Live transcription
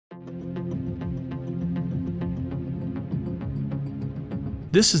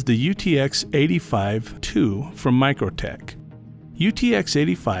This is the UTX-85 II from Microtech.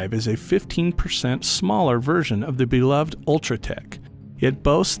 UTX-85 is a 15% smaller version of the beloved Ultratech. It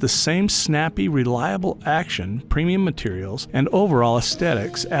boasts the same snappy, reliable action, premium materials, and overall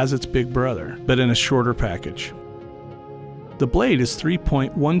aesthetics as its big brother, but in a shorter package. The blade is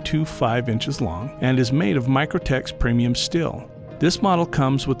 3.125 inches long and is made of Microtech's premium steel. This model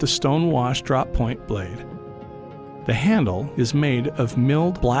comes with the stonewashed drop point blade. The handle is made of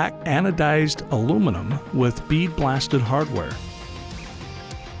milled black anodized aluminum with bead-blasted hardware.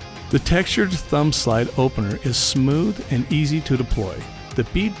 The textured thumb slide opener is smooth and easy to deploy. The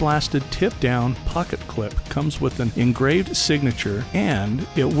bead-blasted tip-down pocket clip comes with an engraved signature, and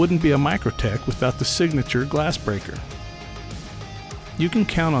it wouldn't be a Microtech without the signature glass breaker. You can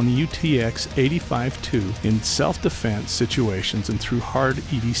count on the UTX-85 II in self-defense situations and through hard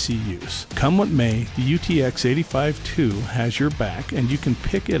EDC use. Come what may, the UTX-85 II has your back, and you can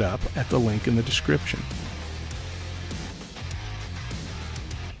pick it up at the link in the description.